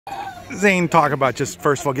Zane, talk about just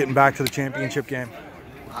first of all getting back to the championship game.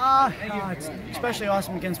 It's especially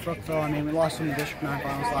awesome against Brookville. I mean, we lost in the District 9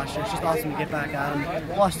 finals last year. It's just awesome to get back at them.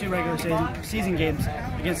 We lost 2 regular season games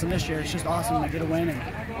against them this year. It's just awesome to get a win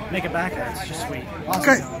and make it back there. It's just sweet. Awesome.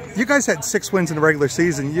 Okay, you guys had 6 wins in the regular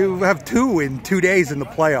season. You have 2 in 2 days in the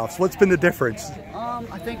playoffs. What's been the difference?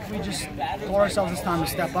 I think we just told ourselves it's time to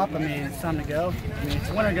step up. I mean, it's time to go. I mean, it's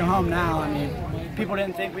win or go home now. I mean, people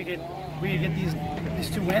didn't think we could get these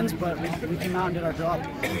 2 wins, but we came out and did our job.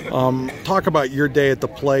 Talk about your day at the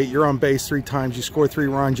plate. You're on base 3 times. You score 3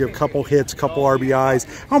 runs. You have a couple hits, a couple RBIs.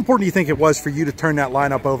 How important do you think it was for you to turn that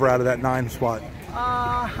lineup over out of that 9 spot?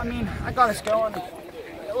 I mean, I got us going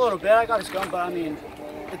a little bit. I got us going, but I mean,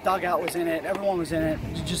 the dugout was in it. Everyone was in it.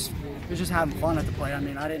 It was just having fun at the plate. I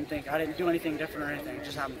mean, I didn't do anything different or anything.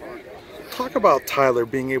 Just having fun. Talk about Tyler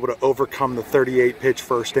being able to overcome the 38-pitch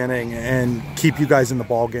first inning and keep you guys in the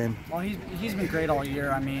ball game. Well, he's been great all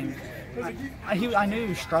year. I mean, I knew he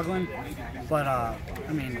was struggling, but I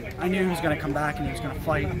mean, I knew he was going to come back and he was going to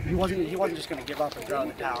fight. He wasn't just going to give up and throw in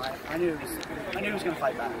the towel. I knew he was going to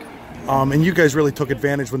fight back. And you guys really took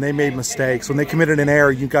advantage when they made mistakes. When they committed an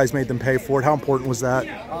error, you guys made them pay for it. How important was that?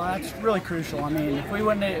 That's really crucial. I mean, if we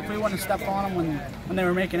wouldn't have stepped on them when they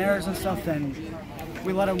were making errors and stuff, then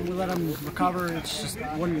we let them recover. It just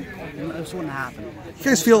wouldn't happen. You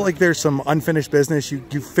guys feel like there's some unfinished business? You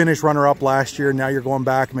finished runner-up last year. Now you're going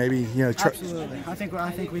back. Maybe Absolutely. I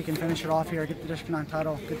think we can finish it off here. Get the District 9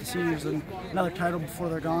 title. Get the seniors another title before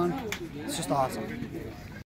they're gone. It's just awesome.